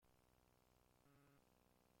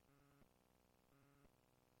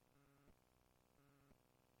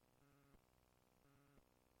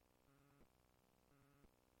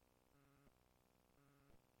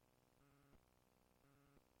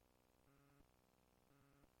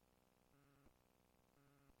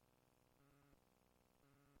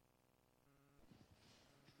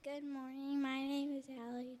Good morning. My name is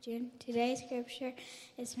Allie June. Today's scripture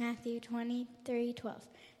is Matthew 23:12.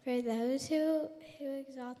 For those who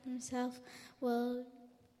exalt themselves will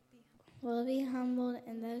be humbled,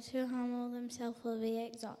 and those who humble themselves will be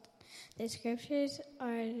exalted. The scriptures are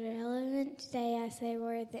relevant today as they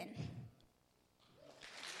were then.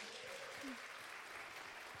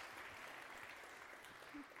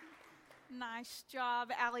 Nice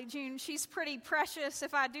job, Allie June. She's pretty precious,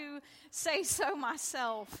 if I do say so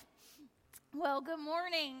myself. Well, good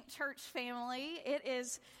morning, church family. It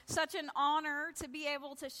is such an honor to be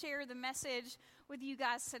able to share the message with you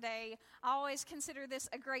guys today. I always consider this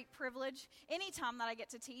a great privilege anytime that I get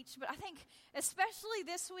to teach, but I think especially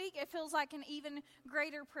this week, it feels like an even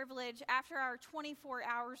greater privilege after our 24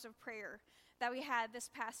 hours of prayer that we had this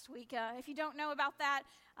past week. If you don't know about that,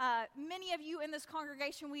 many of you in this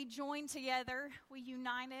congregation, we joined together, we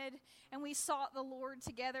united, and we sought the Lord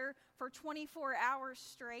together for 24 hours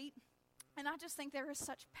straight. And I just think there is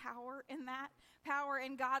such power in that, power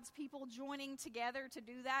in God's people joining together to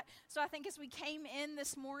do that. So I think as we came in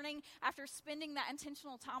this morning, after spending that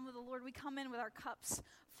intentional time with the Lord, we come in with our cups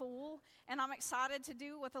full, and I'm excited to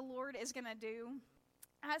do what the Lord is going to do.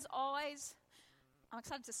 As always, I'm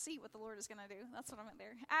excited to see what the Lord is going to do. That's what I meant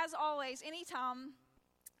there. As always, anytime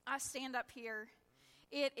I stand up here,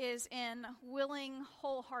 it is in willing,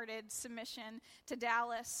 wholehearted submission to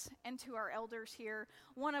Dallas and to our elders here,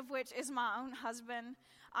 one of which is my own husband.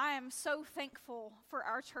 I am so thankful for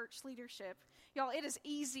our church leadership. Y'all, it is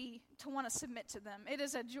easy to want to submit to them. It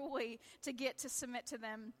is a joy to get to submit to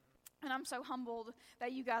them. And I'm so humbled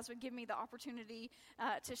that you guys would give me the opportunity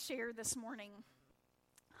to share this morning.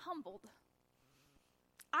 Humbled.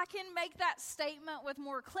 I can make that statement with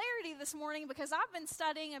more clarity this morning because I've been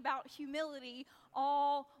studying about humility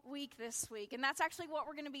all week this week. And that's actually what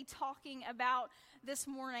we're going to be talking about this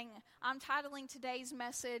morning. I'm titling today's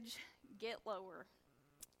message, Get Lower.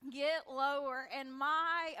 Get lower. And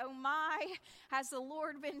my, oh my, has the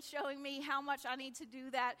Lord been showing me how much I need to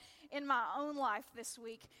do that in my own life this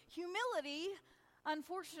week. Humility,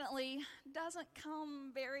 unfortunately, doesn't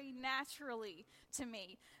come very naturally to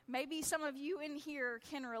me. Maybe some of you in here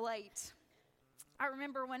can relate. I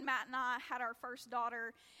remember when Matt and I had our first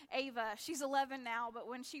daughter, Ava. She's 11 now, but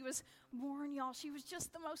when she was born, y'all, she was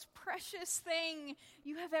just the most precious thing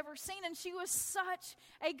you have ever seen, and she was such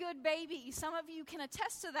a good baby. Some of you can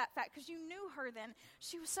attest to that fact because you knew her then.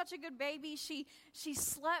 She was such a good baby. She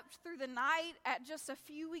slept through the night at just a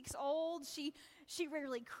few weeks old. She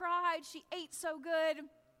rarely cried. She ate so good.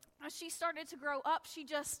 As she started to grow up, she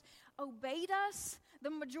just obeyed us the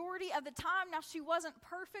majority of the time. Now, she wasn't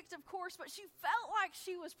perfect, of course, but she felt like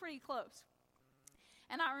she was pretty close.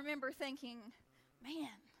 And I remember thinking, man,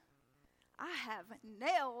 I have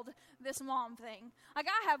nailed this mom thing. Like,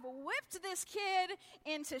 I have whipped this kid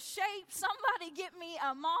into shape. Somebody get me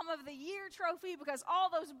a Mom of the Year trophy because all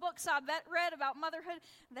those books I read about motherhood,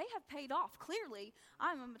 they have paid off. Clearly,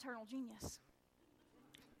 I'm a maternal genius.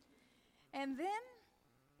 And then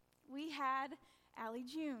we had Allie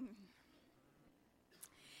June.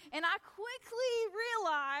 And I quickly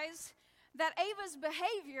realized that Ava's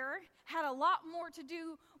behavior had a lot more to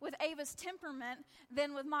do with Ava's temperament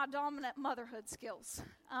than with my dominant motherhood skills.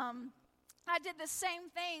 I did the same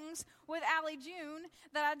things with Allie June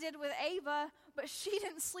that I did with Ava, but she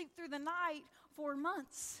didn't sleep through the night for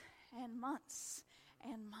months and months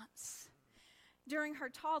and months. During her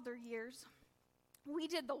toddler years, we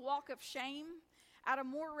did the walk of shame out of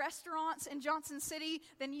more restaurants in Johnson City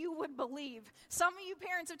than you would believe. Some of you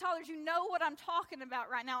parents of toddlers, you know what I'm talking about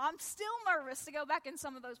right now. I'm still nervous to go back in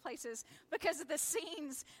some of those places because of the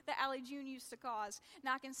scenes that Allie June used to cause.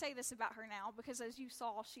 Now, I can say this about her now because, as you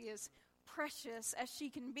saw, she is precious as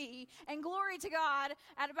she can be. And glory to God,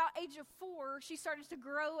 at about age of 4, she started to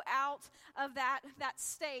grow out of that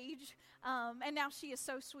stage. And now she is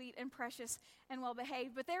so sweet and precious and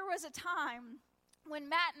well-behaved. But there was a time when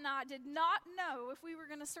Matt and I did not know if we were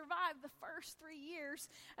going to survive the first 3 years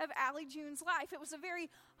of Allie June's life. It was a very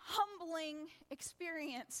humbling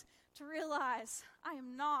experience to realize I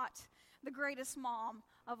am not the greatest mom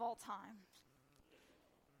of all time.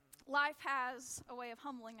 Life has a way of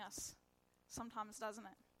humbling us sometimes, doesn't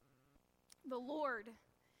it? The Lord,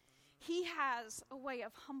 He has a way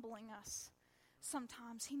of humbling us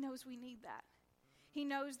sometimes. He knows we need that. He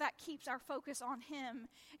knows that keeps our focus on Him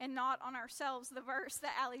and not on ourselves. The verse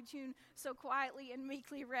that Allie June so quietly and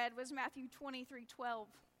meekly read was Matthew 23:12.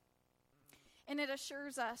 And it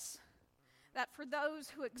assures us that for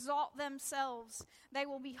those who exalt themselves, they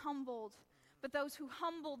will be humbled. But those who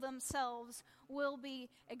humble themselves will be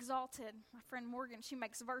exalted. My friend Morgan, she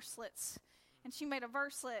makes verselets And she made a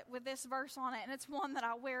verselet with this verse on it, and it's one that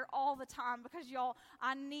I wear all the time because, y'all,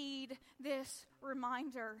 I need this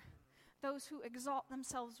reminder. Those who exalt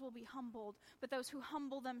themselves will be humbled, but those who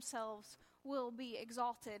humble themselves will be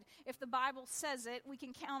exalted. If the Bible says it, we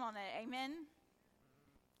can count on it. Amen?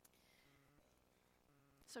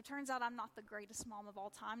 So it turns out I'm not the greatest mom of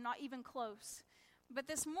all time, not even close. But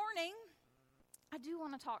this morning, I do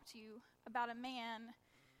want to talk to you about a man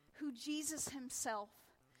who Jesus himself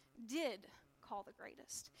did call the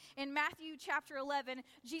greatest. In Matthew chapter 11,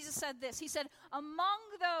 Jesus said this. He said, "Among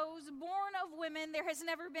those born of women, there has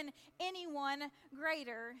never been anyone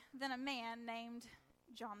greater than a man named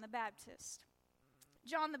John the Baptist."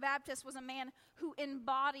 John the Baptist was a man who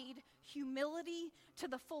embodied humility to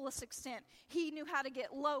the fullest extent. He knew how to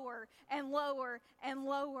get lower and lower and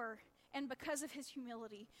lower. And because of his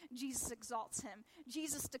humility, Jesus exalts him.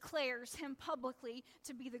 Jesus declares him publicly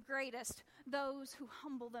to be the greatest. Those who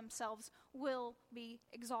humble themselves will be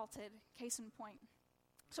exalted. Case in point.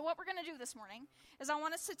 So what we're going to do this morning is I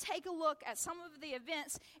want us to take a look at some of the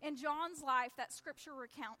events in John's life that Scripture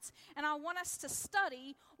recounts. And I want us to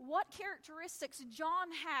study what characteristics John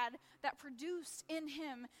had that produced in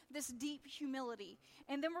him this deep humility.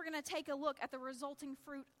 And then we're going to take a look at the resulting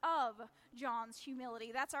fruit of John's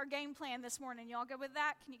humility. That's our game plan this morning. Y'all good with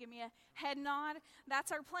that? Can you give me a head nod? That's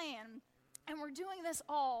our plan. And we're doing this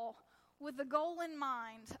all with the goal in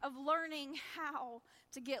mind of learning how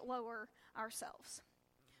to get lower ourselves.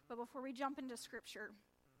 But before we jump into Scripture,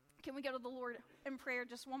 can we go to the Lord in prayer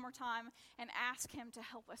just one more time and ask him to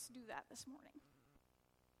help us do that this morning?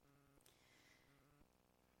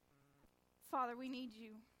 Father, we need you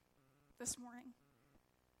this morning.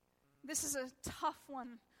 This is a tough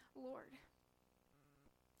one, Lord.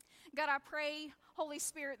 God, I pray, Holy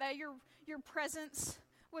Spirit, that your presence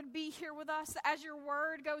would be here with us, that as your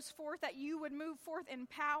word goes forth, that you would move forth in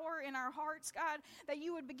power in our hearts, God, that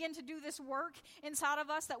you would begin to do this work inside of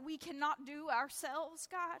us that we cannot do ourselves,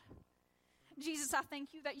 God. Jesus, I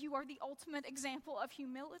thank you that you are the ultimate example of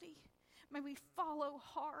humility. May we follow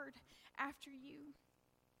hard after you.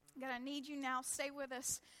 God, I need you now. Stay with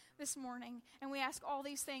us this morning. And we ask all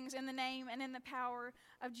these things in the name and in the power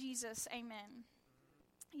of Jesus. Amen.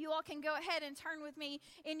 You all can go ahead and turn with me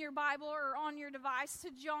in your Bible or on your device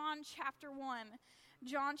to John chapter 1.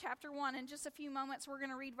 John chapter 1. In just a few moments, we're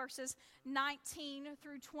going to read verses 19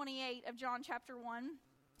 through 28 of John chapter 1.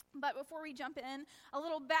 But before we jump in, a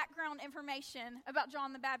little background information about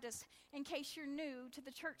John the Baptist in case you're new to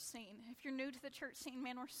the church scene. If you're new to the church scene,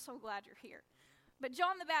 man, we're so glad you're here. But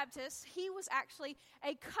John the Baptist, he was actually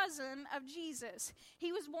a cousin of Jesus.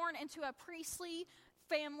 He was born into a priestly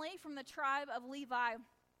family from the tribe of Levi.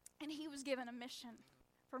 And he was given a mission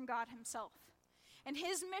from God himself. And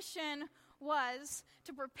his mission was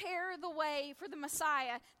to prepare the way for the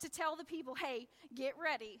Messiah, to tell the people, hey, get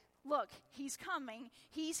ready. Look, he's coming.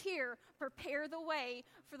 He's here. Prepare the way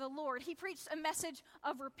for the Lord. He preached a message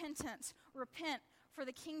of repentance. Repent, for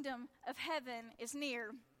the kingdom of heaven is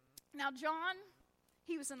near. Now, John,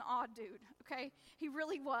 he was an odd dude, okay? He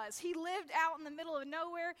really was. He lived out in the middle of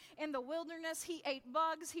nowhere in the wilderness. He ate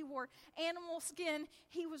bugs. He wore animal skin.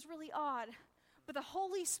 He was really odd. But the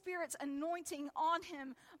Holy Spirit's anointing on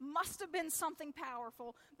him must have been something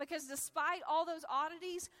powerful, because despite all those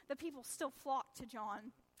oddities, the people still flocked to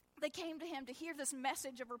John. They came to him to hear this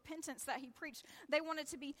message of repentance that he preached. They wanted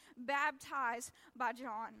to be baptized by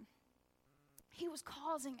John. He was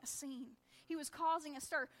causing a scene. He was causing a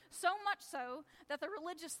stir, so much so that the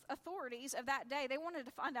religious authorities of that day, they wanted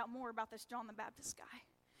to find out more about this John the Baptist guy.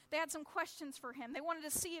 They had some questions for him. They wanted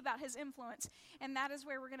to see about his influence, and that is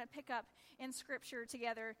where we're going to pick up in Scripture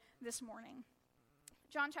together this morning.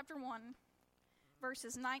 John chapter 1,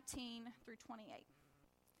 verses 19 through 28.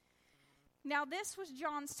 Now this was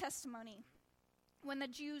John's testimony when the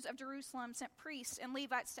Jews of Jerusalem sent priests and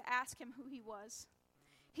Levites to ask him who he was.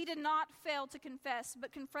 He did not fail to confess,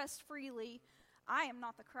 but confessed freely, I am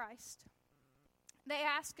not the Christ. They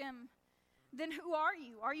asked him, then who are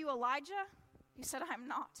you? Are you Elijah? He said, I am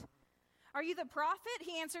not. Are you the prophet?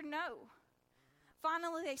 He answered, no.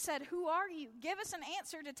 Finally, they said, who are you? Give us an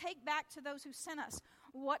answer to take back to those who sent us.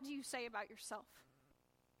 What do you say about yourself?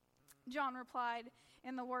 John replied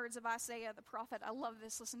in the words of Isaiah the prophet. I love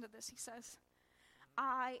this. Listen to this. He says,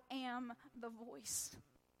 I am the voice.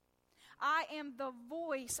 I am the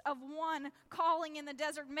voice of one calling in the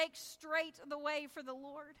desert, make straight the way for the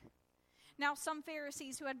Lord. Now some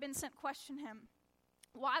Pharisees who had been sent questioned him.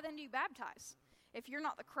 Why then do you baptize? If you're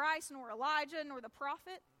not the Christ, nor Elijah, nor the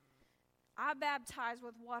prophet? I baptize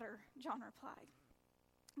with water, John replied.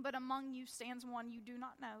 But among you stands one you do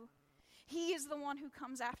not know. He is the one who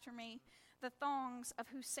comes after me, the thongs of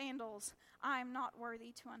whose sandals I am not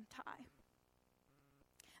worthy to untie.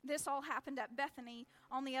 This all happened at Bethany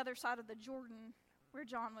on the other side of the Jordan where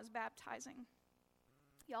John was baptizing.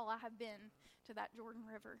 Y'all, I have been to that Jordan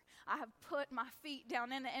River. I have put my feet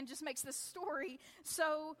down in it, and it just makes this story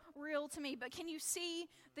so real to me. But can you see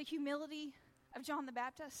the humility of John the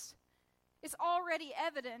Baptist? It's already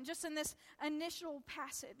evident just in this initial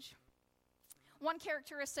passage. One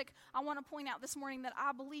characteristic I want to point out this morning that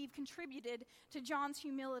I believe contributed to John's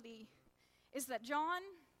humility is that John,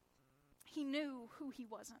 he knew who he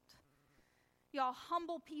wasn't. Y'all,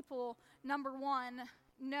 humble people, number one,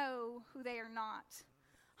 know who they are not.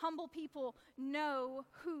 Humble people know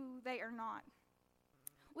who they are not.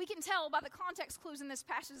 We can tell by the context clues in this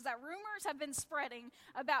passage that rumors have been spreading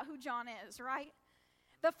about who John is, right?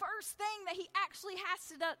 The first thing that he actually has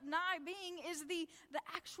to deny being is the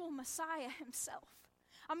actual Messiah himself.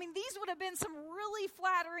 I mean, these would have been some really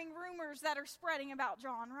flattering rumors that are spreading about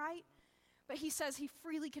John, right? But he says, he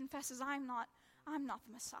freely confesses, I'm not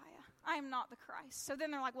the Messiah. I am not the Christ. So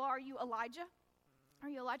then they're like, well, are you Elijah? Are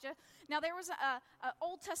you Elijah? Now, there was an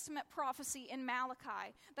Old Testament prophecy in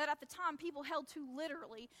Malachi that at the time people held to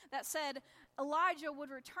literally that said Elijah would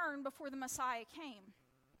return before the Messiah came.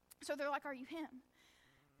 So they're like, are you him?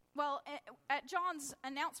 Well, at John's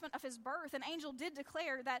announcement of his birth, an angel did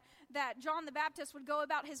declare that John the Baptist would go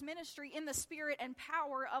about his ministry in the spirit and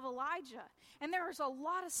power of Elijah. And there's a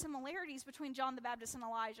lot of similarities between John the Baptist and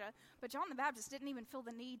Elijah, but John the Baptist didn't even feel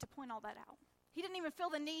the need to point all that out. He didn't even feel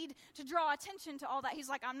the need to draw attention to all that. He's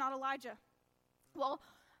like, I'm not Elijah. Well,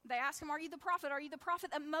 they ask him, are you the prophet? Are you the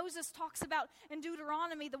prophet that Moses talks about in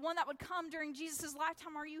Deuteronomy, the one that would come during Jesus'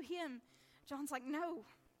 lifetime? Are you him? John's like, no,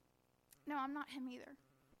 I'm not him either.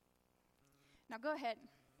 Now go ahead,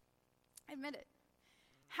 admit it.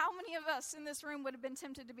 How many of us in this room would have been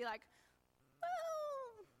tempted to be like,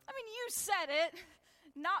 well, I mean, you said it,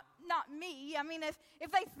 not me. I mean, if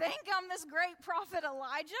they think I'm this great prophet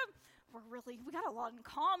Elijah, we got a lot in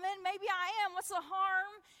common. Maybe I am. What's the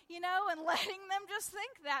harm, and letting them just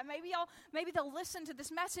think that. Maybe they'll listen to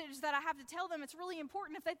this message that I have to tell them. It's really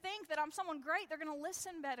important. If they think that I'm someone great, they're going to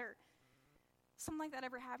listen better. Something like that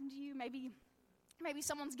ever happened to you? Maybe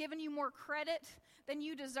someone's given you more credit than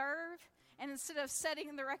you deserve, and instead of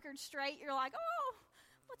setting the record straight, you're like, oh,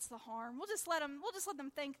 what's the harm? We'll just let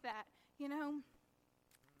them think that,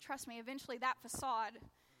 Trust me, eventually that facade,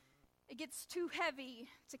 it gets too heavy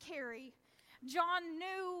to carry. John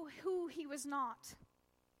knew who he was not.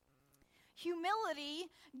 Humility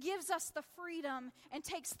gives us the freedom and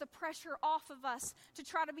takes the pressure off of us to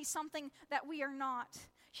try to be something that we are not.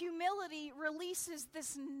 Humility releases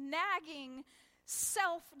this nagging,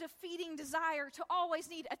 self-defeating desire to always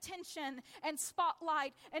need attention and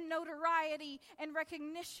spotlight and notoriety and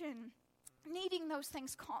recognition. Needing those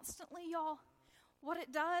things constantly, y'all, what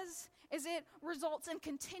it does is it results in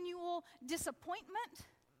continual disappointment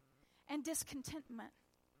and discontentment.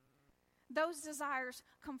 Those desires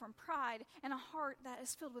come from pride, and a heart that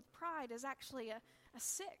is filled with pride is actually a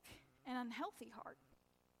sick and unhealthy heart.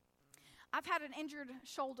 I've had an injured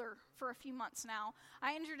shoulder for a few months now.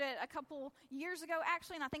 I injured it a couple years ago,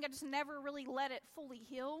 actually, and I think I just never really let it fully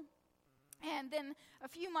heal. And then a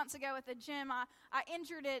few months ago at the gym, I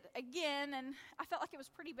injured it again, and I felt like it was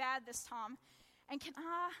pretty bad this time. And can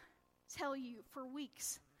I tell you, for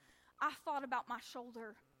weeks, I thought about my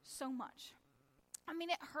shoulder so much. I mean,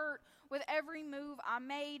 it hurt with every move I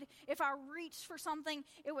made. If I reached for something,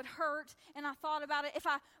 it would hurt, and I thought about it. If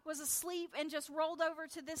I was asleep and just rolled over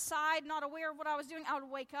to this side, not aware of what I was doing, I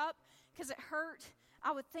would wake up because it hurt.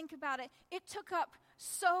 I would think about it. It took up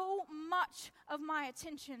so much of my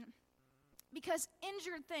attention because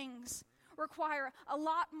injured things require a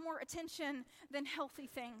lot more attention than healthy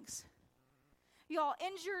things. Y'all,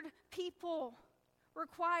 injured people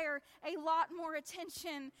require a lot more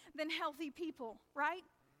attention than healthy people, right?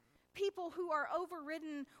 People who are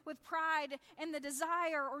overridden with pride and the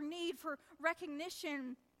desire or need for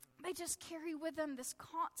recognition, they just carry with them this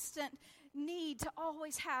constant need to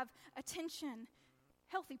always have attention.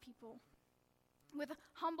 Healthy people with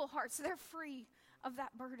humble hearts, they're free of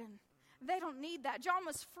that burden. They don't need that. John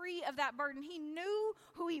was free of that burden. He knew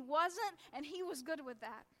who he wasn't, and he was good with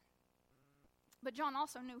that. But John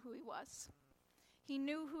also knew who he was. He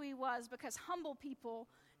knew who he was because humble people,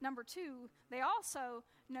 number two, they also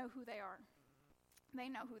know who they are. They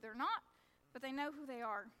know who they're not, but they know who they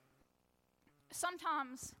are.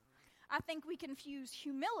 Sometimes I think we confuse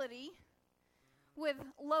humility with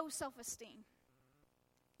low self-esteem.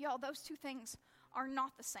 Y'all, those two things are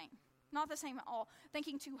not the same. Not the same at all.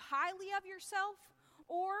 Thinking too highly of yourself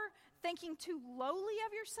or thinking too lowly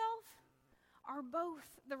of yourself, are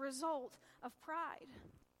both the result of pride.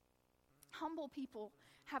 Humble people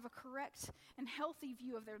have a correct and healthy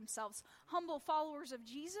view of themselves. Humble followers of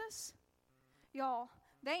Jesus, y'all,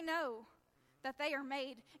 they know that they are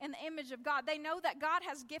made in the image of God. They know that God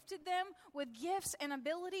has gifted them with gifts and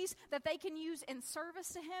abilities that they can use in service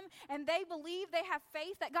to Him, and they believe, they have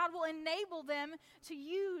faith that God will enable them to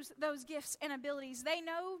use those gifts and abilities. They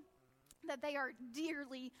know that they are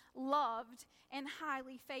dearly loved and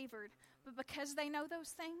highly favored. But because they know those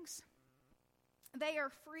things, they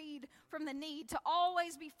are freed from the need to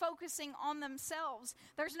always be focusing on themselves.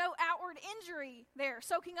 There's no outward injury there,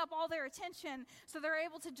 soaking up all their attention, so they're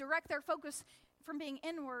able to direct their focus from being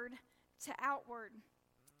inward to outward.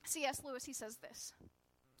 C.S. Lewis, he says this.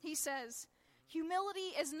 He says,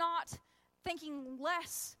 humility is not thinking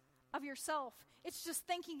less of yourself. It's just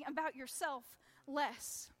thinking about yourself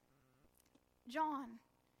less. John,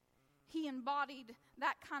 he embodied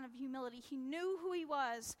that kind of humility. He knew who he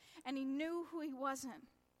was, and he knew who he wasn't.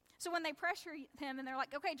 So when they pressure him and they're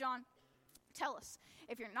like, okay, John, tell us,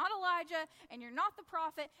 if you're not Elijah, and you're not the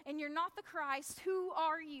prophet, and you're not the Christ, who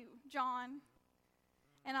are you, John?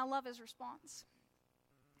 And I love his response.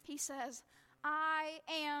 He says, I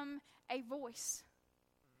am a voice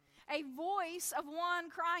of one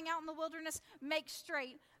crying out in the wilderness, make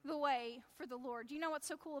straight the way for the Lord. Do you know what's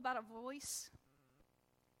so cool about a voice?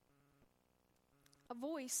 A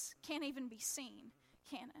voice can't even be seen,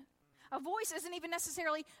 can it? A voice isn't even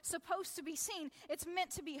necessarily supposed to be seen. It's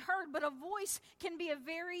meant to be heard, but a voice can be a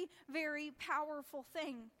very, very powerful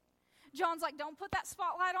thing. John's like, don't put that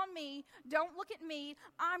spotlight on me. Don't look at me.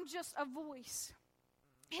 I'm just a voice.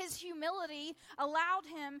 His humility allowed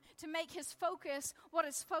him to make his focus what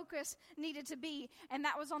his focus needed to be, and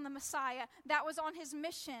that was on the Messiah. That was on his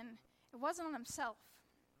mission. It wasn't on himself.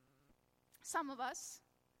 Some of us,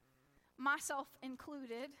 myself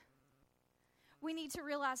included, we need to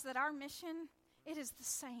realize that our mission, it is the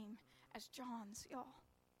same as John's, y'all.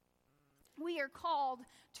 We are called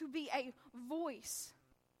to be a voice.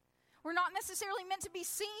 We're not necessarily meant to be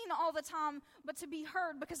seen all the time, but to be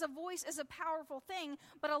heard, because a voice is a powerful thing.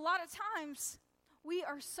 But a lot of times, we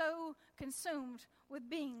are so consumed with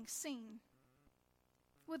being seen,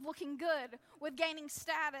 with looking good, with gaining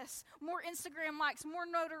status, more Instagram likes, more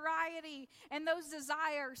notoriety, and those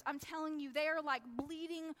desires, I'm telling you, they are like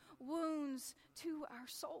bleeding wounds to our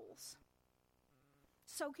souls,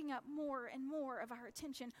 soaking up more and more of our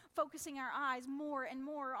attention, focusing our eyes more and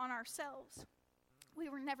more on ourselves. We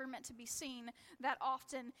were never meant to be seen that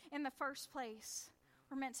often in the first place.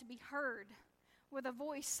 We're meant to be heard with a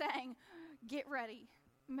voice saying, get ready,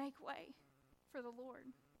 make way for the Lord.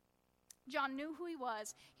 John knew who he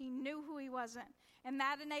was. He knew who he wasn't. And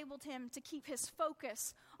that enabled him to keep his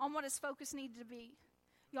focus on what his focus needed to be.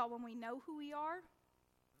 Y'all, when we know who we are,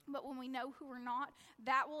 but when we know who we're not,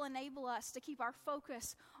 that will enable us to keep our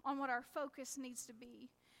focus on what our focus needs to be.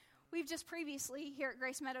 We've just previously, here at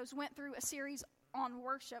Grace Meadows, went through a series on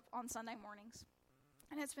worship on Sunday mornings.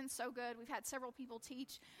 And it's been so good. We've had several people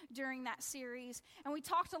teach during that series. And we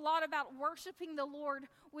talked a lot about worshiping the Lord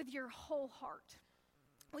with your whole heart.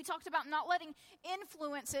 We talked about not letting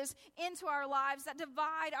influences into our lives that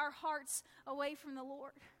divide our hearts away from the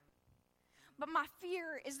Lord. But my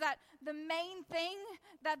fear is that the main thing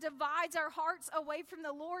that divides our hearts away from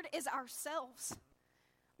the Lord is ourselves.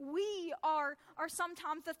 We are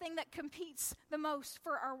sometimes the thing that competes the most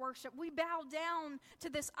for our worship. We bow down to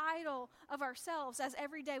this idol of ourselves as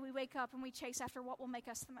every day we wake up and we chase after what will make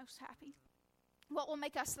us the most happy, what will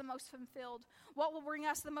make us the most fulfilled, what will bring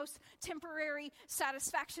us the most temporary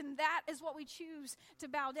satisfaction. That is what we choose to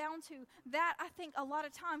bow down to. That, I think, a lot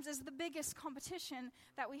of times is the biggest competition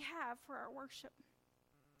that we have for our worship.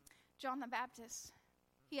 John the Baptist,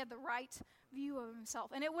 he had the right view of himself.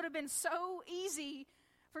 And it would have been so easy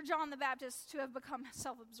for John the Baptist to have become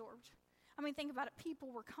self-absorbed. I mean, think about it.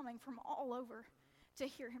 People were coming from all over to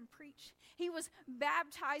hear him preach. He was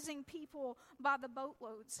baptizing people by the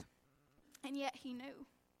boatloads. And yet he knew.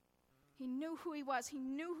 He knew who he was. He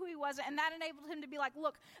knew who he wasn't. And that enabled him to be like,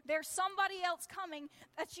 look, there's somebody else coming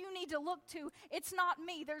that you need to look to. It's not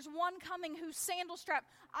me. There's one coming whose sandal strap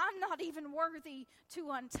I'm not even worthy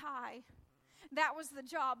to untie. That was the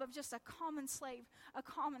job of just a common slave, a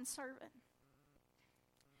common servant.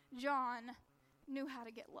 John knew how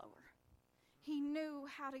to get lower. He knew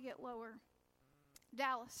how to get lower.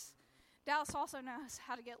 Dallas also knows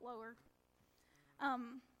how to get lower.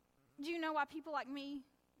 Do you know why people like me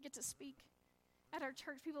get to speak at our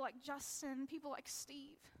church? People like Justin, people like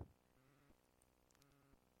Steve.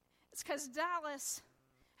 It's because Dallas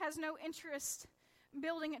has no interest in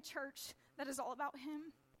building a church that is all about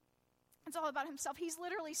him. It's all about himself. He's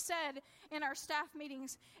literally said in our staff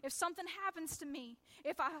meetings, if something happens to me,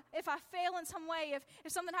 if I fail in some way,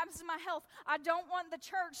 if something happens to my health, I don't want the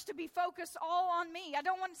church to be focused all on me. I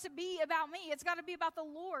don't want it to be about me. It's got to be about the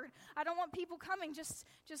Lord. I don't want people coming just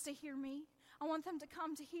to hear me. I want them to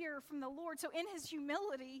come to hear from the Lord. So in his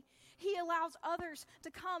humility, he allows others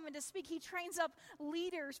to come and to speak. He trains up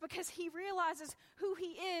leaders because he realizes who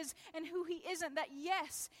he is and who he isn't, that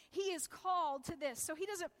yes, he is called to this. So he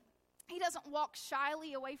doesn't walk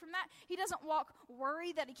shyly away from that. He doesn't walk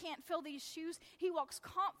worried that he can't fill these shoes. He walks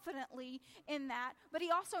confidently in that, but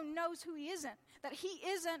he also knows who he isn't, that he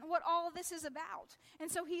isn't what all of this is about.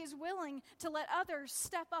 And so he is willing to let others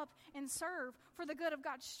step up and serve for the good of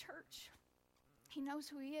God's church. He knows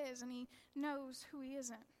who he is, and he knows who he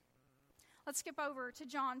isn't. Let's skip over to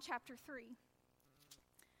John chapter 3.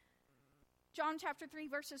 John chapter 3,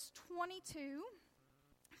 verses 22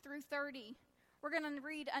 through 30. We're going to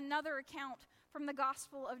read another account from the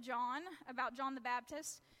Gospel of John about John the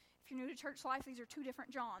Baptist. If you're new to church life, these are two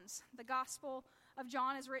different Johns. The Gospel of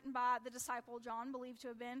John is written by the disciple John, believed to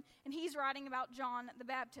have been, and he's writing about John the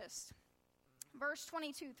Baptist. Verse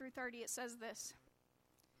 22 through 30, it says this.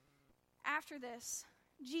 After this,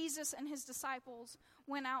 Jesus and his disciples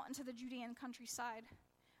went out into the Judean countryside,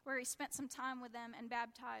 where he spent some time with them and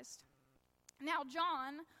baptized. Now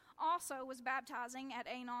John also was baptizing at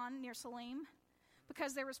Aenon near Salim,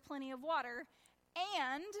 because there was plenty of water,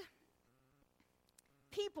 and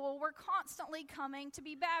people were constantly coming to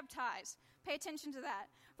be baptized. Pay attention to that.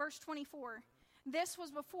 Verse 24. This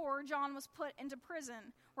was before John was put into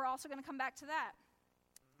prison. We're also going to come back to that.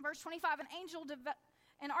 Verse 25,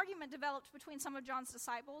 an argument developed between some of John's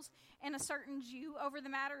disciples and a certain Jew over the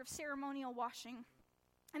matter of ceremonial washing.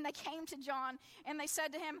 And they came to John, and they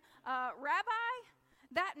said to him, Rabbi,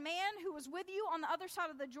 that man who was with you on the other side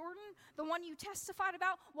of the Jordan, the one you testified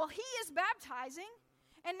about, well, he is baptizing,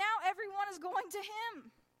 and now everyone is going to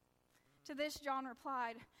him. To this John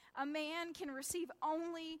replied, a man can receive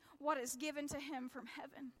only what is given to him from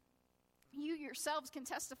heaven. You yourselves can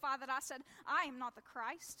testify that I said, I am not the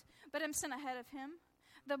Christ, but am sent ahead of him.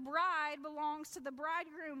 The bride belongs to the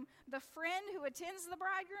bridegroom. The friend who attends the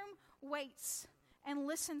bridegroom waits and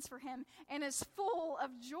listens for him and is full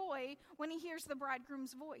of joy when he hears the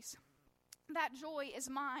bridegroom's voice. That joy is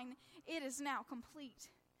mine. It is now complete.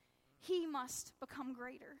 He must become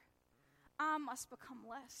greater. I must become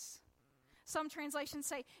less. Some translations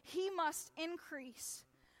say, he must increase.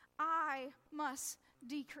 I must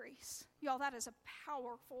decrease. Y'all, that is a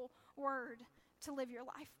powerful word to live your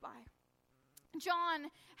life by.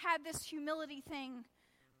 John had this humility thing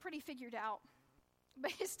pretty figured out.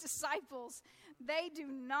 But his disciples, they do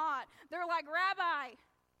not. They're like, Rabbi,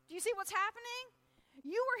 do you see what's happening?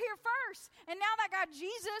 You were here first. And now that guy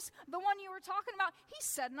Jesus, the one you were talking about, he's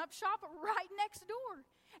setting up shop right next door.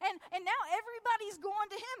 And now everybody's going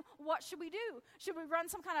to him. What should we do? Should we run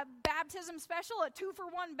some kind of baptism special, a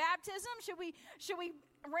 2-for-1 baptism? Should we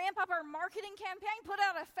ramp up our marketing campaign, put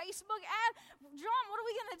out a Facebook ad? John, what are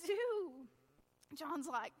we going to do? John's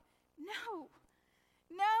like, no,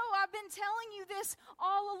 I've been telling you this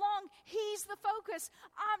all along. He's the focus.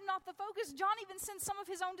 I'm not the focus. John even sent some of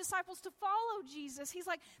his own disciples to follow Jesus. He's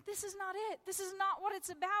like, this is not it. This is not what it's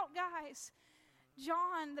about, guys.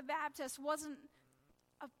 John the Baptist wasn't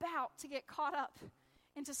about to get caught up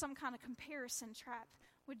into some kind of comparison trap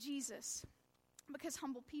with Jesus. Because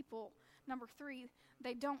humble people, number 3,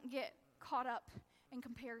 they don't get caught up in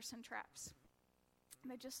comparison traps.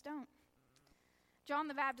 They just don't. John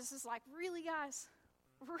the Baptist is like, really, guys?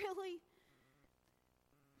 Really?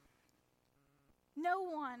 No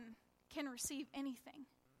one can receive anything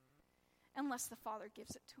unless the Father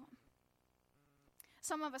gives it to him.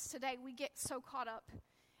 Some of us today, we get so caught up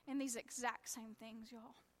in these exact same things,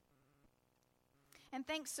 y'all. And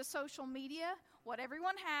thanks to social media, what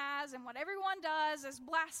everyone has and what everyone does is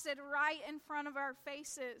blasted right in front of our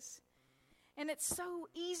faces. And it's so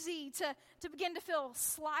easy to begin to feel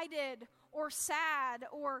slighted or sad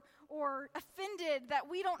or offended that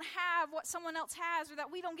we don't have what someone else has, or that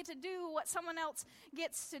we don't get to do what someone else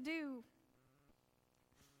gets to do.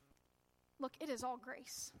 Look, it is all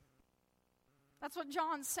grace. That's what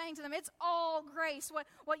John's saying to them. It's all grace.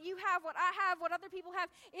 What you have, what I have, what other people have,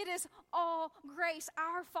 it is all grace.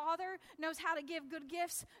 Our Father knows how to give good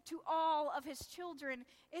gifts to all of his children.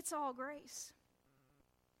 It's all grace.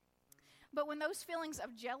 But when those feelings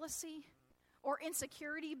of jealousy or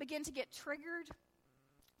insecurity begin to get triggered,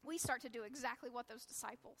 we start to do exactly what those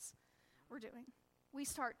disciples were doing. We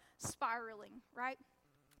start spiraling, right?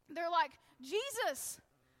 They're like, Jesus,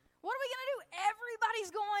 what are we going to do? Everybody's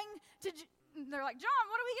going to... They're like, John,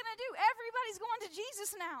 what are we going to do? Everybody's going to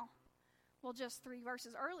Jesus now. Well, just 3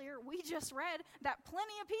 verses earlier, we just read that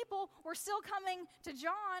plenty of people were still coming to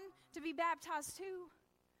John to be baptized too.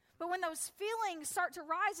 But when those feelings start to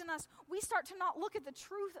rise in us, we start to not look at the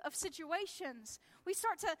truth of situations. We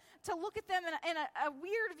start to look at them in a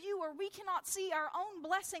weird view where we cannot see our own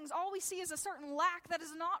blessings. All we see is a certain lack that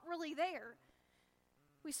is not really there.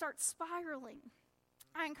 We start spiraling.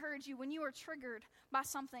 I encourage you, when you are triggered by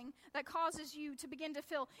something that causes you to begin to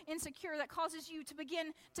feel insecure, that causes you to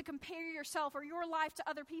begin to compare yourself or your life to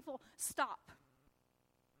other people, stop.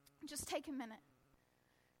 Just take a minute.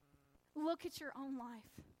 Look at your own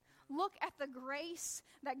life. Look at the grace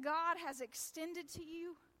that God has extended to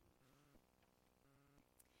you.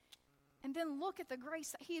 And then look at the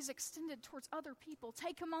grace that He has extended towards other people.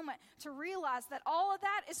 Take a moment to realize that all of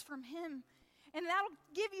that is from Him. And that'll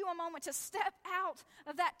give you a moment to step out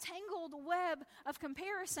of that tangled web of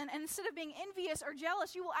comparison. And instead of being envious or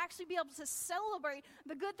jealous, you will actually be able to celebrate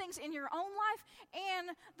the good things in your own life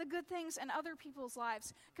and the good things in other people's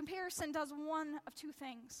lives. Comparison does one of 2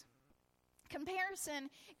 things. Comparison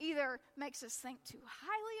either makes us think too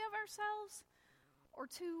highly of ourselves or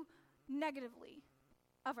too negatively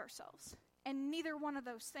of ourselves. And neither one of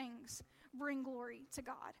those things bring glory to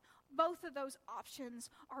God. Both of those options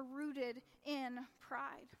are rooted in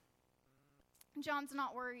pride. John's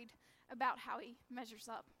not worried about how he measures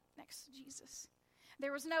up next to Jesus.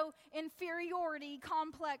 There was no inferiority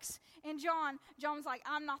complex in John. John was like,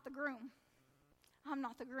 I'm not the groom. I'm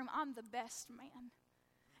not the groom. I'm the best man.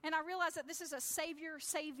 And I realize that this is a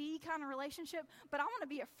savior-savee kind of relationship, but I want to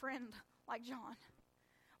be a friend like John.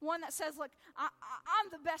 One that says, look, I'm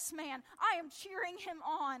the best man. I am cheering him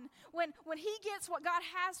on. When he gets what God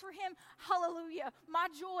has for him, hallelujah, my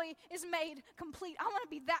joy is made complete. I want to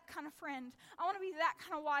be that kind of friend. I want to be that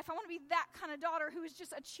kind of wife. I want to be that kind of daughter who is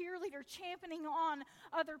just a cheerleader championing on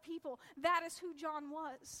other people. That is who John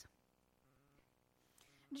was.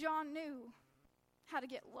 John knew how to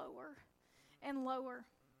get lower and lower.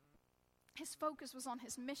 His focus was on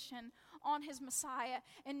his mission, on his Messiah,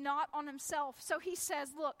 and not on himself. So he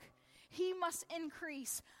says, look, he must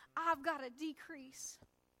increase. I've got to decrease.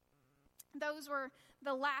 Those were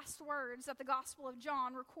the last words that the Gospel of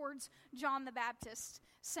John records John the Baptist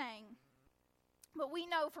saying. But we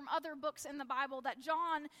know from other books in the Bible that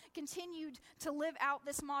John continued to live out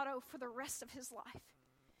this motto for the rest of his life.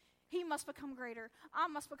 He must become greater. I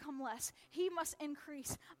must become less. He must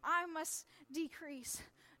increase. I must decrease.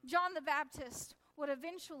 John the Baptist would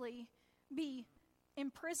eventually be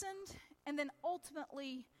imprisoned and then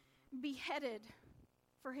ultimately beheaded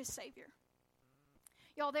for his Savior.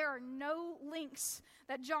 Y'all, there are no lengths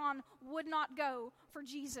that John would not go for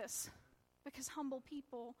Jesus, because humble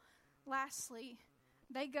people, lastly,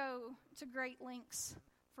 they go to great lengths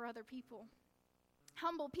for other people.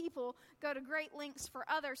 Humble people go to great lengths for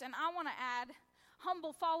others, and I want to add,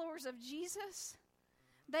 humble followers of Jesus,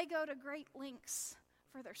 they go to great lengths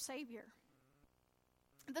for their Savior.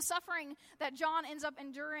 The suffering that John ends up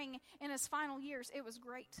enduring in his final years, it was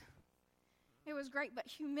great. It was great, but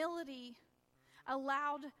humility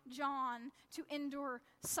allowed John to endure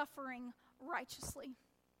suffering righteously.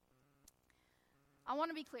 I want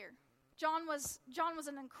to be clear. John was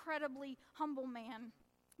an incredibly humble man,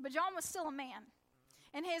 but John was still a man.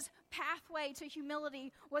 And his pathway to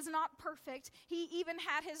humility was not perfect. He even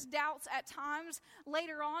had his doubts at times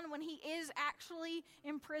later on when he is actually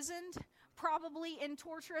imprisoned, probably in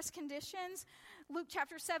torturous conditions. Luke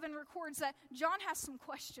chapter 7 records that John has some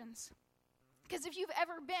questions. Because if you've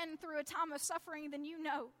ever been through a time of suffering, then you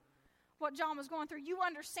know what John was going through. You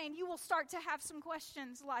understand. You will start to have some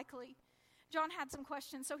questions, likely. John had some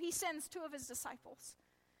questions. So he sends 2 of his disciples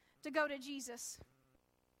to go to Jesus.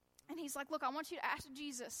 And he's like, look, I want you to ask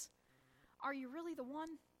Jesus, are you really the one?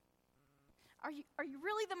 Are you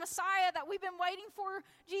really the Messiah that we've been waiting for,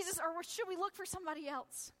 Jesus, or should we look for somebody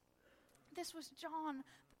else? This was John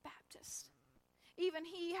the Baptist. Even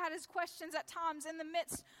he had his questions at times in the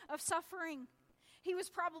midst of suffering. He was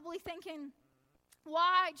probably thinking,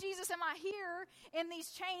 why, Jesus, am I here in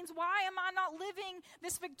these chains? Why am I not living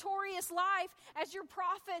this victorious life as your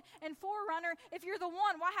prophet and forerunner? If you're the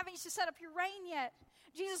one, why haven't you set up your reign yet?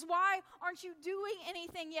 Jesus, why aren't you doing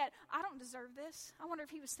anything yet? I don't deserve this. I wonder if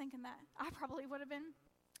he was thinking that. I probably would have been.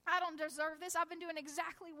 I don't deserve this. I've been doing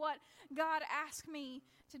exactly what God asked me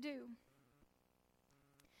to do.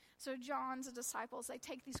 So John's disciples, they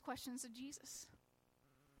take these questions to Jesus.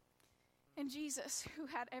 And Jesus, who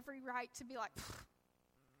had every right to be like, pfft,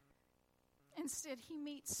 instead he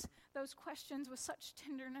meets those questions with such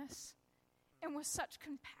tenderness and with such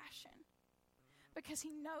compassion, because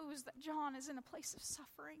he knows that John is in a place of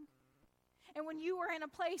suffering. And when you are in a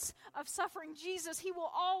place of suffering, Jesus, he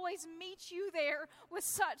will always meet you there with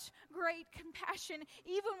such great compassion,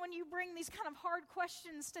 even when you bring these kind of hard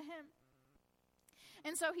questions to him.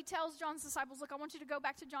 And so he tells John's disciples, look, I want you to go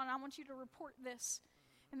back to John, and I want you to report this.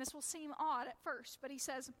 And this will seem odd at first, but he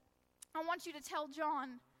says, I want you to tell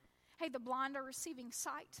John, hey, the blind are receiving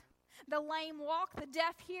sight. The lame walk, the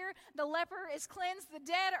deaf hear, the leper is cleansed, the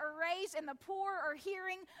dead are raised, and the poor are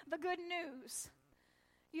hearing the good news.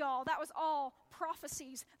 Y'all, that was all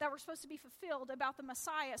prophecies that were supposed to be fulfilled about the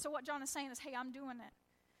Messiah. So what John is saying is, hey, I'm doing it.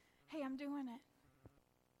 Hey, I'm doing it.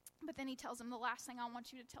 But then he tells him, the last thing I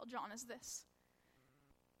want you to tell John is this.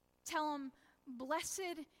 Tell him,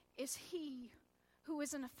 blessed is he who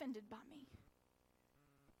isn't offended by me.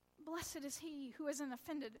 Blessed is he who isn't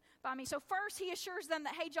offended by me. So first he assures them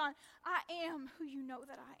that, hey, John, I am who you know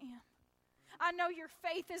that I am. I know your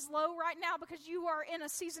faith is low right now because you are in a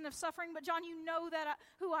season of suffering, but John, you know that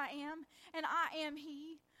who I am, and I am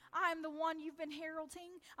he. I am the one you've been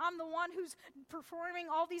heralding. I'm the one who's performing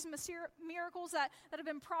all these miracles that have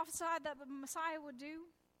been prophesied that the Messiah would do.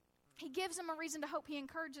 He gives him a reason to hope. He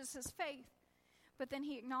encourages his faith. But then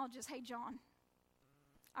he acknowledges, hey, John,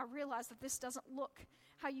 I realize that this doesn't look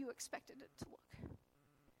how you expected it to look.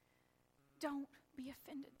 Don't be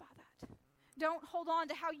offended by that. Don't hold on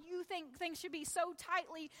to how you think things should be so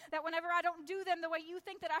tightly that whenever I don't do them the way you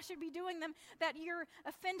think that I should be doing them, that you're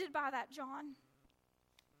offended by that, John.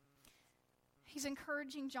 He's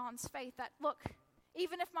encouraging John's faith that, look,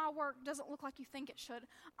 even if my work doesn't look like you think it should,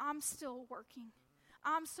 I'm still working.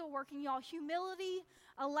 I'm still working, y'all. Humility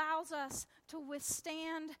allows us to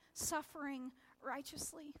withstand suffering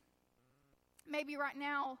righteously. Maybe right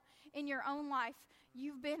now in your own life,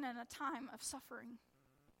 you've been in a time of suffering.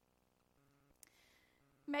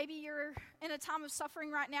 Maybe you're in a time of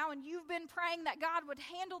suffering right now and you've been praying that God would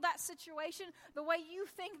handle that situation the way you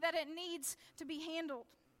think that it needs to be handled.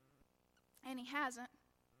 And he hasn't.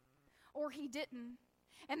 Or he didn't.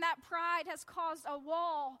 And that pride has caused a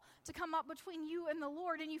wall to come up between you and the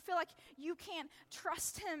Lord, and you feel like you can't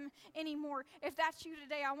trust him anymore. If that's you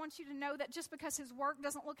today, I want you to know that just because his work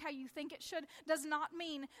doesn't look how you think it should does not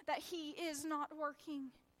mean that he is not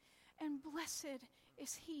working. And blessed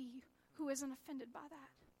is he who isn't offended by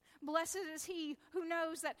that. Blessed is he who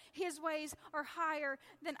knows that his ways are higher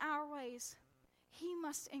than our ways. He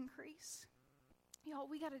must increase. Y'all,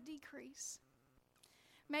 we got to decrease.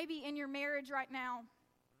 Maybe in your marriage right now,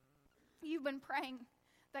 you've been praying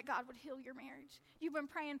that God would heal your marriage. You've been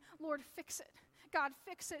praying, Lord, fix it. God,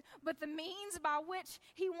 fix it. But the means by which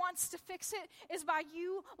he wants to fix it is by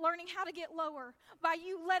you learning how to get lower, by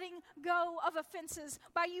you letting go of offenses,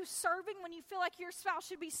 by you serving when you feel like your spouse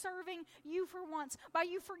should be serving you for once, by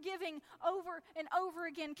you forgiving over and over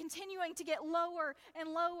again, continuing to get lower and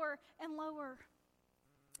lower and lower.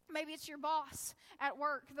 Maybe it's your boss at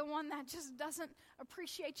work, the one that just doesn't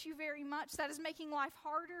appreciate you very much, that is making life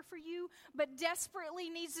harder for you, but desperately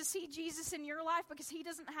needs to see Jesus in your life because he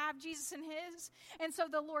doesn't have Jesus in his. And so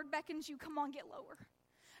the Lord beckons you, come on, get lower.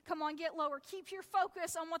 Come on, get lower. Keep your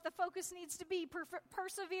focus on what the focus needs to be.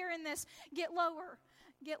 Persevere in this. Get lower.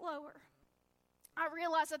 Get lower. I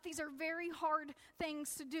realize that these are very hard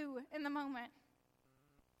things to do in the moment.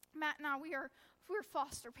 Matt and I, we're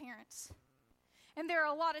foster parents. And there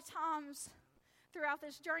are a lot of times throughout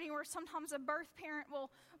this journey where sometimes a birth parent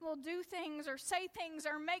will do things or say things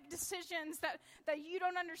or make decisions that you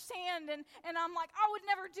don't understand. And I'm like, I would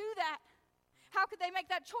never do that. How could they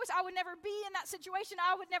make that choice? I would never be in that situation.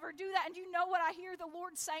 I would never do that. And you know what I hear the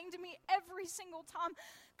Lord saying to me every single time?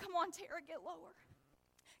 Come on, Tara, get lower.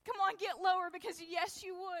 Come on, get lower, because yes,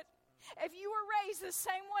 you would. If you were raised the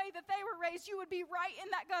same way that they were raised, you would be right in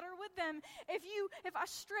that gutter with them. If I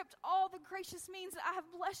stripped all the gracious means that I have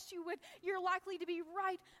blessed you with, you're likely to be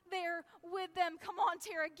right there with them. Come on,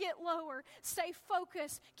 Tara, get lower. Stay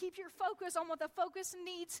focused. Keep your focus on what the focus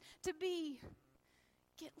needs to be.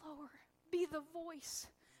 Get lower. Be the voice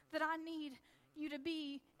that I need you to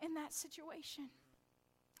be in that situation.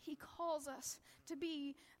 He calls us to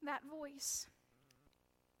be that voice.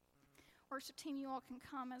 Worship team, you all can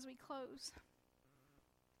come as we close.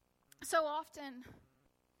 So often,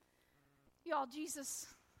 y'all, Jesus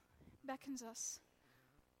beckons us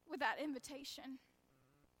with that invitation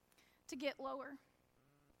to get lower.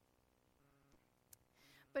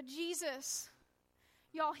 But Jesus,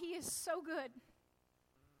 y'all, he is so good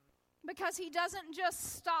because he doesn't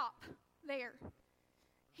just stop there.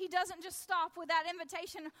 He doesn't just stop with that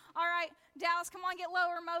invitation. All right, Dallas, come on, get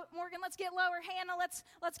lower. Morgan, let's get lower. Hannah,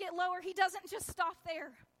 let's get lower. He doesn't just stop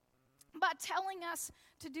there by telling us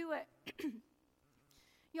to do it.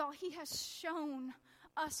 Y'all, he has shown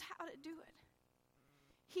us how to do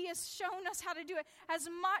it. He has shown us how to do it. As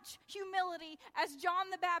much humility as John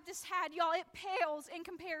the Baptist had, y'all, it pales in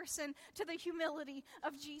comparison to the humility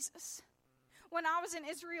of Jesus. When I was in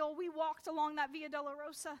Israel, we walked along that Via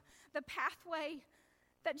Dolorosa, the pathway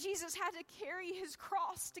that Jesus had to carry his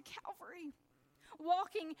cross to Calvary,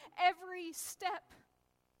 walking every step,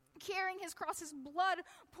 carrying his cross, his blood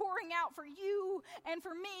pouring out for you and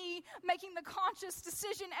for me, making the conscious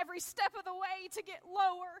decision every step of the way to get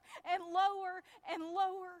lower and lower and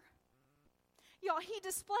lower. Y'all, he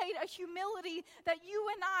displayed a humility that you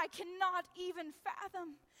and I cannot even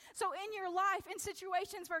fathom. So in your life, in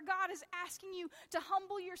situations where God is asking you to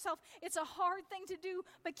humble yourself, it's a hard thing to do,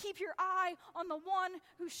 but keep your eye on the one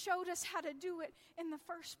who showed us how to do it in the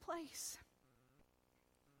first place.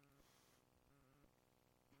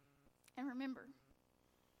 And remember,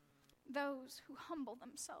 those who humble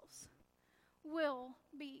themselves will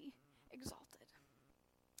be exalted.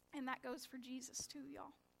 And that goes for Jesus too,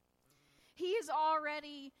 y'all. He is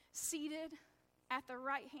already seated at the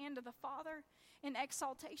right hand of the Father in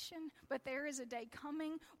exaltation, but there is a day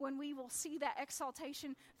coming when we will see that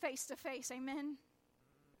exaltation face to face. Amen?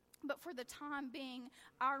 But for the time being,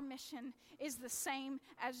 our mission is the same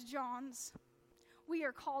as John's. We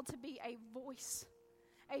are called to be a voice,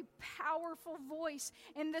 a powerful voice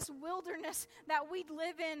in this wilderness that we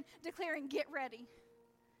live in, declaring, get ready.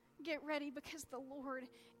 Get ready because the Lord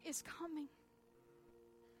is coming.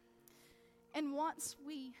 And once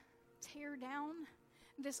we tear down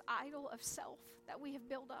this idol of self that we have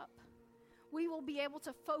built up, we will be able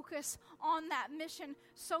to focus on that mission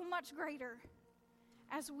so much greater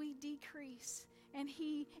as we decrease and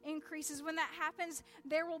he increases. When that happens,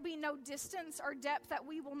 there will be no distance or depth that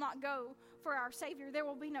we will not go for our Savior. There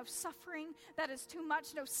will be no suffering that is too much,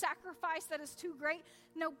 no sacrifice that is too great,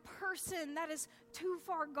 no person that is too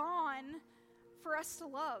far gone for us to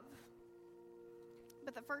love.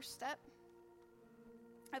 But the first step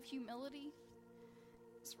of humility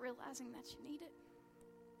is realizing that you need it.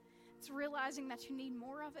 It's realizing that you need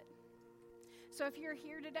more of it. So if you're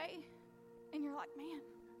here today and you're like, man,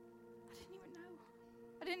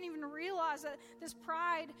 I didn't even realize that this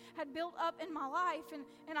pride had built up in my life,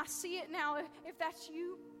 and I see it now. If that's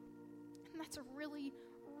you, and that's a really,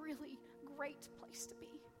 really great place to be.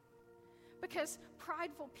 Because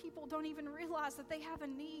prideful people don't even realize that they have a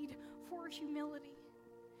need for humility.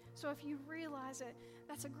 So if you realize it,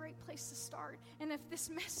 that's a great place to start. And if this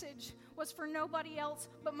message was for nobody else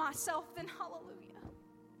but myself, then hallelujah.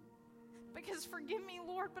 Because forgive me,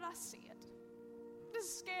 Lord, but I see it. The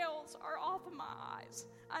scales are off of my eyes.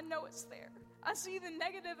 I know it's there. I see the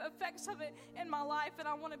negative effects of it in my life, and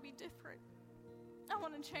I want to be different. I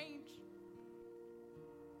want to change.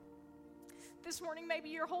 This morning, maybe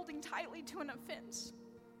you're holding tightly to an offense.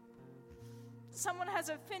 Someone has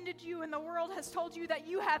offended you, and the world has told you that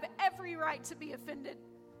you have every right to be offended.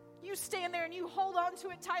 You stand there and you hold on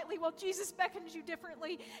to it tightly. Well, Jesus beckons you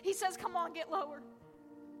differently. He says, come on, get lower.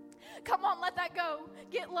 Come on, let that go.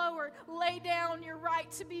 Get lower. Lay down your right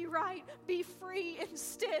to be right. Be free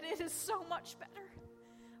instead. It is so much better.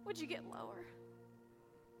 Would you get lower?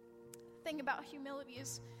 The thing about humility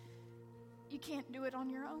is you can't do it on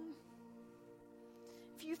your own.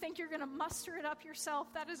 If you think you're going to muster it up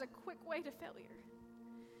yourself, that is a quick way to failure.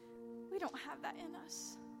 We don't have that in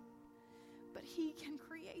us. But he can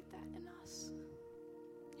create that in us.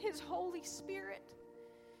 His Holy Spirit,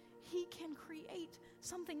 he can create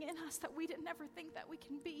something in us that we didn't ever think that we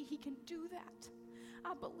can be. He can do that.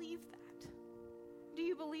 I believe that. Do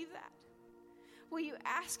you believe that? Will you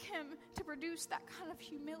ask him to produce that kind of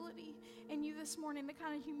humility in you this morning, the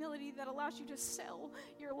kind of humility that allows you to sell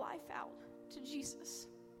your life out to Jesus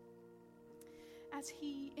as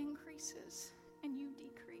he increases and you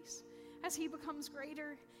decrease, as he becomes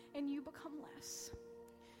greater and you become less?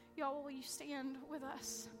 Y'all, will you stand with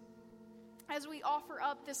us as we offer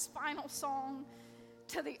up this final song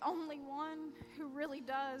to the only one who really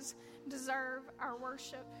does deserve our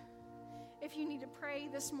worship? If you need to pray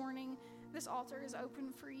this morning, this altar is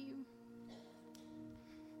open for you.